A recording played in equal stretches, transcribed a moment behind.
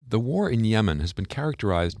The war in Yemen has been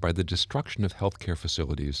characterized by the destruction of healthcare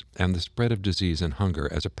facilities and the spread of disease and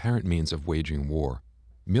hunger as apparent means of waging war.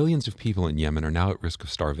 Millions of people in Yemen are now at risk of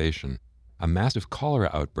starvation. A massive cholera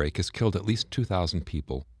outbreak has killed at least 2,000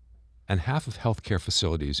 people, and half of healthcare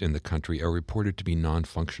facilities in the country are reported to be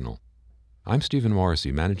non-functional. I'm Stephen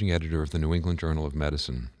Morrissey, managing editor of the New England Journal of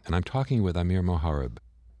Medicine, and I'm talking with Amir Moharib,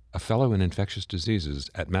 a fellow in infectious diseases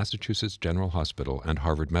at Massachusetts General Hospital and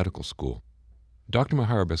Harvard Medical School. Dr.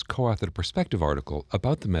 Moharib has co-authored a perspective article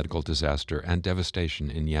about the medical disaster and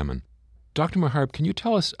devastation in Yemen. Dr. Moharib, can you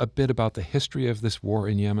tell us a bit about the history of this war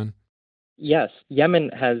in Yemen? Yes, Yemen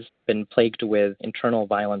has been plagued with internal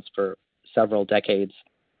violence for several decades.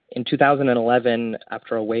 In 2011,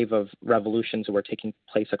 after a wave of revolutions were taking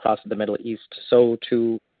place across the Middle East, so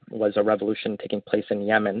too was a revolution taking place in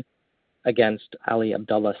Yemen against Ali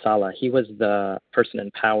Abdullah Saleh. He was the person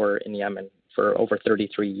in power in Yemen for over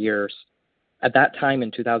 33 years. At that time,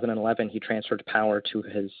 in 2011, he transferred power to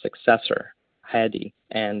his successor, Hadi.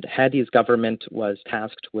 And Hadi's government was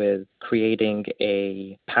tasked with creating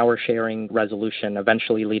a power-sharing resolution,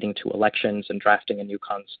 eventually leading to elections and drafting a new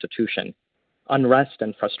constitution. Unrest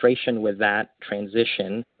and frustration with that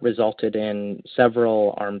transition resulted in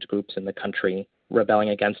several armed groups in the country rebelling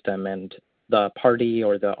against them, and the party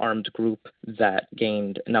or the armed group that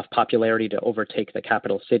gained enough popularity to overtake the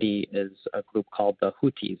capital city is a group called the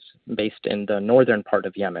Houthis, based in the northern part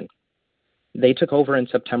of Yemen. They took over in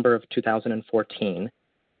September of 2014,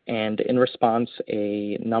 and in response,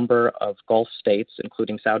 a number of Gulf states,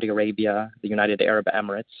 including Saudi Arabia, the United Arab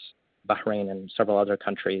Emirates, Bahrain, and several other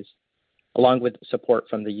countries, along with support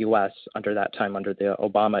from the U.S. under that time, under the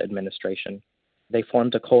Obama administration, they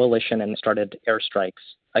formed a coalition and started airstrikes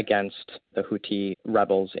against the Houthi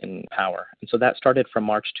rebels in power. And so that started from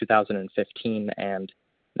March 2015, and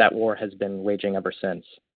that war has been waging ever since.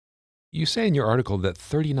 You say in your article that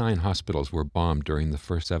 39 hospitals were bombed during the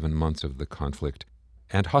first 7 months of the conflict,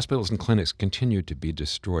 and hospitals and clinics continued to be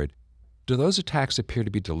destroyed. Do those attacks appear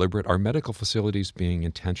to be deliberate? Are medical facilities being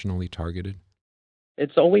intentionally targeted?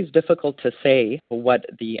 It's always difficult to say what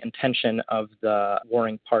the intention of the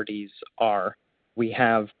warring parties are. We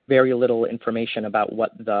have very little information about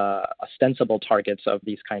what the ostensible targets of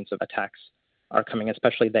these kinds of attacks are coming,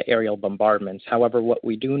 especially the aerial bombardments. However, what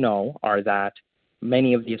we do know are that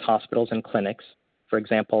many of these hospitals and clinics, for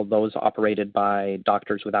example, those operated by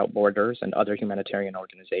Doctors Without Borders and other humanitarian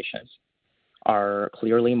organizations, are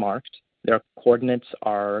clearly marked. Their coordinates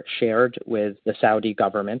are shared with the Saudi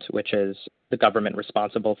government, which is the government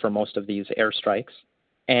responsible for most of these airstrikes.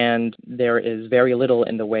 And there is very little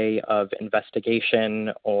in the way of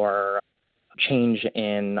investigation or change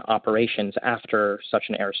in operations after such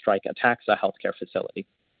an airstrike attacks a healthcare facility.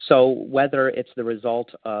 So whether it's the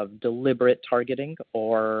result of deliberate targeting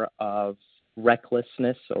or of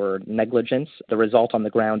recklessness or negligence, the result on the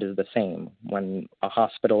ground is the same. When a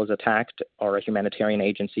hospital is attacked or a humanitarian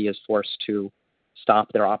agency is forced to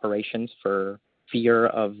stop their operations for fear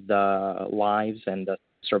of the lives and the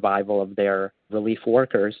survival of their relief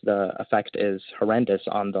workers, the effect is horrendous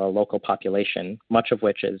on the local population, much of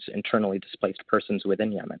which is internally displaced persons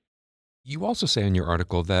within Yemen. You also say in your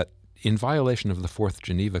article that, in violation of the Fourth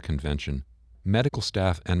Geneva Convention, medical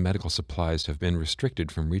staff and medical supplies have been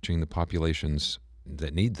restricted from reaching the populations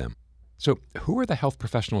that need them. So, who are the health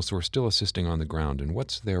professionals who are still assisting on the ground, and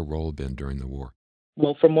what's their role been during the war?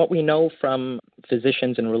 Well, from what we know from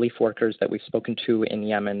physicians and relief workers that we've spoken to in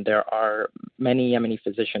Yemen, there are many Yemeni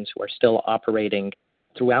physicians who are still operating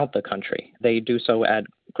throughout the country. They do so at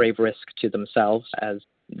grave risk to themselves, as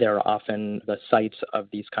they're often the sites of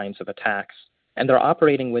these kinds of attacks. And they're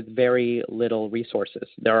operating with very little resources.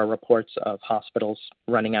 There are reports of hospitals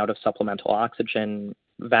running out of supplemental oxygen,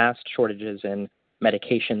 vast shortages in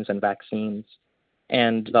medications and vaccines.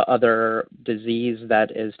 And the other disease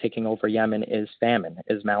that is taking over Yemen is famine,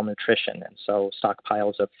 is malnutrition. And so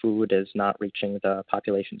stockpiles of food is not reaching the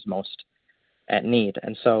populations most at need.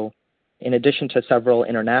 And so in addition to several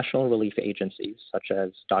international relief agencies, such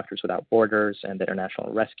as Doctors Without Borders and the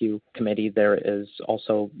International Rescue Committee, there is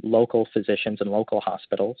also local physicians and local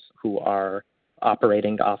hospitals who are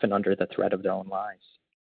operating often under the threat of their own lives.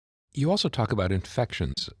 You also talk about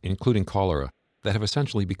infections, including cholera, that have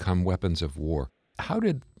essentially become weapons of war. How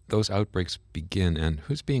did those outbreaks begin, and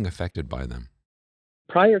who's being affected by them?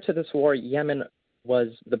 Prior to this war, Yemen was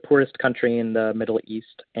the poorest country in the Middle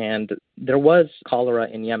East, and there was cholera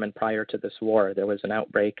in Yemen prior to this war. There was an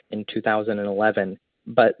outbreak in 2011,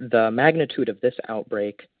 but the magnitude of this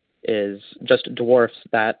outbreak just dwarfs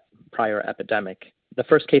that prior epidemic. The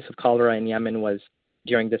first case of cholera in Yemen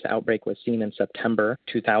during this outbreak was seen in September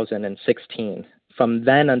 2016. From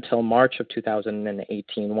then until March of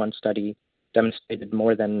 2018, one study demonstrated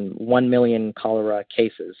more than 1 million cholera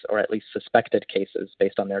cases, or at least suspected cases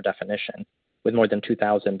based on their definition, with more than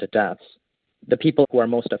 2,000 deaths. The people who are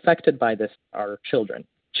most affected by this are children.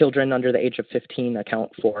 Children under the age of 15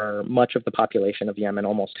 account for much of the population of Yemen,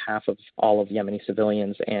 almost half of all of Yemeni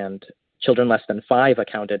civilians, and children less than 5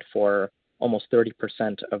 accounted for almost 30%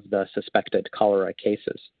 of the suspected cholera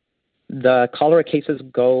cases. The cholera cases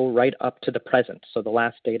go right up to the present. So the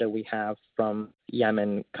last data we have from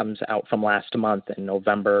Yemen comes out from last month in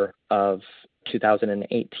November of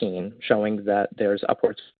 2018, showing that there's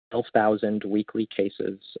upwards of 12,000 weekly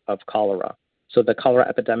cases of cholera. So the cholera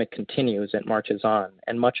epidemic continues, it marches on,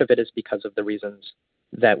 and much of it is because of the reasons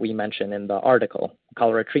that we mention in the article.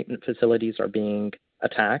 Cholera treatment facilities are being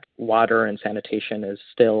attacked. Water and sanitation is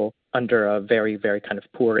still under a very, very kind of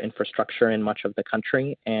poor infrastructure in much of the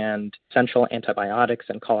country, and essential antibiotics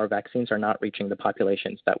and cholera vaccines are not reaching the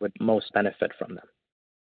populations that would most benefit from them.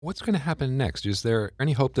 What's going to happen next? Is there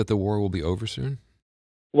any hope that the war will be over soon?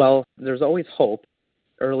 Well, there's always hope.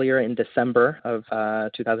 Earlier in December of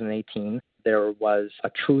 2018, there was a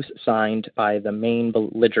truce signed by the main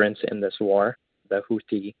belligerents in this war, the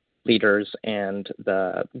Houthi leaders and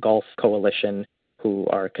the Gulf Coalition, who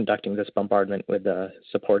are conducting this bombardment with the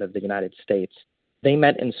support of the United States. They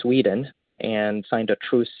met in Sweden and signed a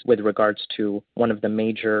truce with regards to one of the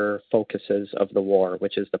major focuses of the war,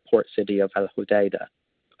 which is the port city of Al Hudaydah.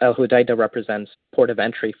 Al Hudaydah represents port of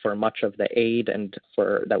entry for much of the aid and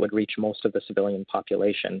for that would reach most of the civilian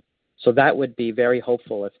population. So that would be very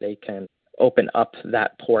hopeful if they can open up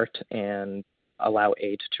that port and allow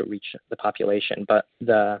aid to reach the population. But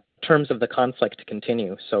the terms of the conflict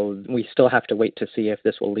continue, so we still have to wait to see if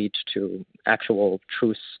this will lead to actual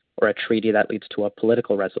truce or a treaty that leads to a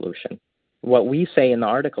political resolution. What we say in the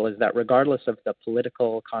article is that regardless of the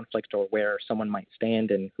political conflict or where someone might stand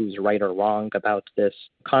and who's right or wrong about this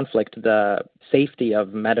conflict, the safety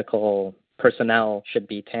of medical personnel should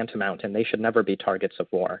be tantamount and they should never be targets of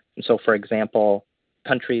war. And so, for example,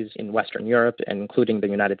 countries in Western Europe, and including the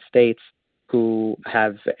United States, who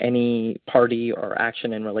have any party or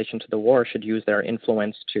action in relation to the war should use their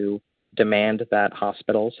influence to demand that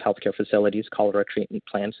hospitals, healthcare facilities, cholera treatment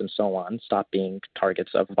plants, and so on stop being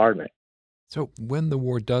targets of bombardment. So when the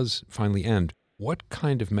war does finally end, what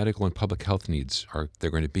kind of medical and public health needs are there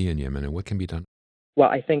going to be in Yemen, and what can be done? Well,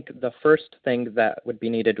 I think the first thing that would be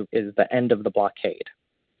needed is the end of the blockade.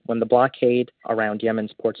 When the blockade around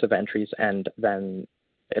Yemen's ports of entries end, then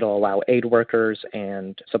it'll allow aid workers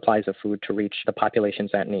and supplies of food to reach the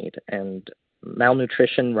populations at need. And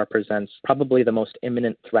malnutrition represents probably the most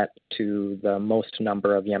imminent threat to the most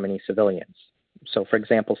number of Yemeni civilians. So, for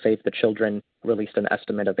example, Save the Children released an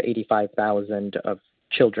estimate of 85,000 of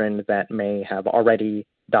children that may have already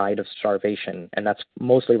died of starvation, and that's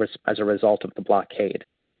mostly as a result of the blockade.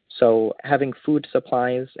 So having food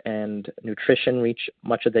supplies and nutrition reach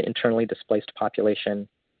much of the internally displaced population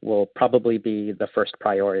will probably be the first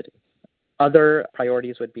priority. Other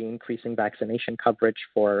priorities would be increasing vaccination coverage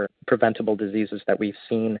for preventable diseases that we've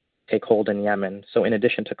seen take hold in Yemen. So in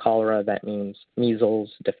addition to cholera, that means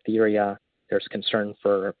measles, diphtheria. There's concern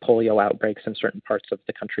for polio outbreaks in certain parts of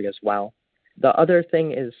the country as well. The other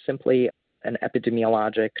thing is simply an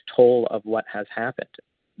epidemiologic toll of what has happened.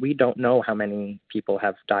 We don't know how many people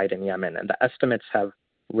have died in Yemen, and the estimates have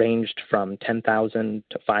ranged from 10,000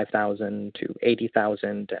 to 5,000 to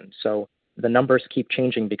 80,000. And so the numbers keep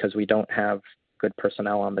changing because we don't have good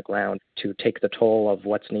personnel on the ground to take the toll of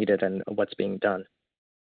what's needed and what's being done.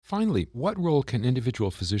 Finally, what role can individual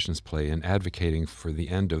physicians play in advocating for the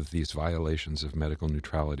end of these violations of medical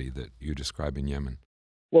neutrality that you describe in Yemen?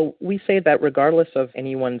 Well, we say that regardless of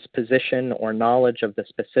anyone's position or knowledge of the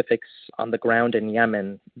specifics on the ground in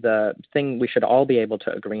Yemen, the thing we should all be able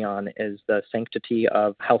to agree on is the sanctity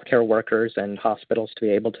of healthcare workers and hospitals to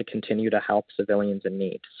be able to continue to help civilians in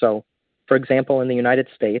need. So, for example, in the United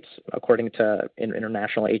States, according to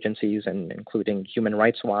international agencies and including Human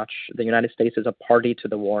Rights Watch, the United States is a party to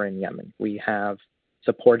the war in Yemen. We have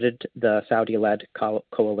supported the Saudi-led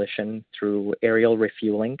coalition through aerial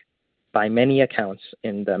refueling. By many accounts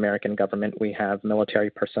in the American government, we have military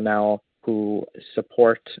personnel who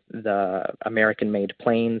support the American-made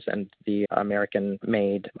planes and the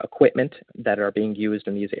American-made equipment that are being used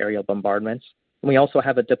in these aerial bombardments. We also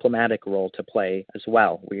have a diplomatic role to play as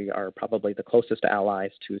well. We are probably the closest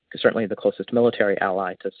allies to, certainly the closest military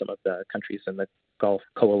ally to some of the countries in the Gulf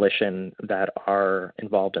Coalition that are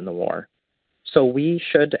involved in the war. So we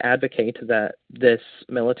should advocate that this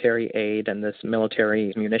military aid and this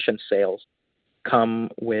military munition sales come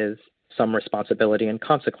with some responsibility and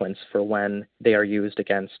consequence for when they are used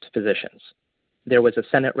against physicians. There was a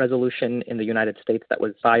Senate resolution in the United States that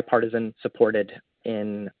was bipartisan supported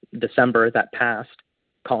in December that passed,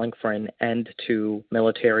 calling for an end to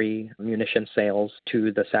military munition sales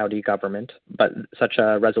to the Saudi government, but such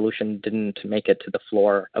a resolution didn't make it to the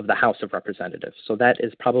floor of the House of Representatives. So that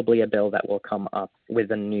is probably a bill that will come up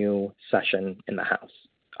with a new session in the House.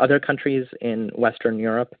 Other countries in Western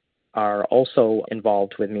Europe are also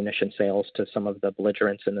involved with munition sales to some of the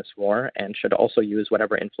belligerents in this war and should also use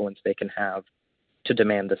whatever influence they can have to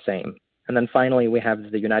demand the same. And then finally, we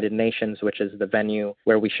have the United Nations, which is the venue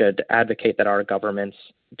where we should advocate that our governments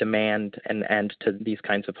demand an end to these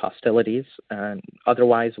kinds of hostilities.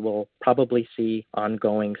 Otherwise, we'll probably see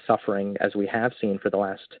ongoing suffering as we have seen for the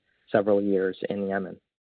last several years in Yemen.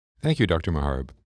 Thank you, Dr. Maharib.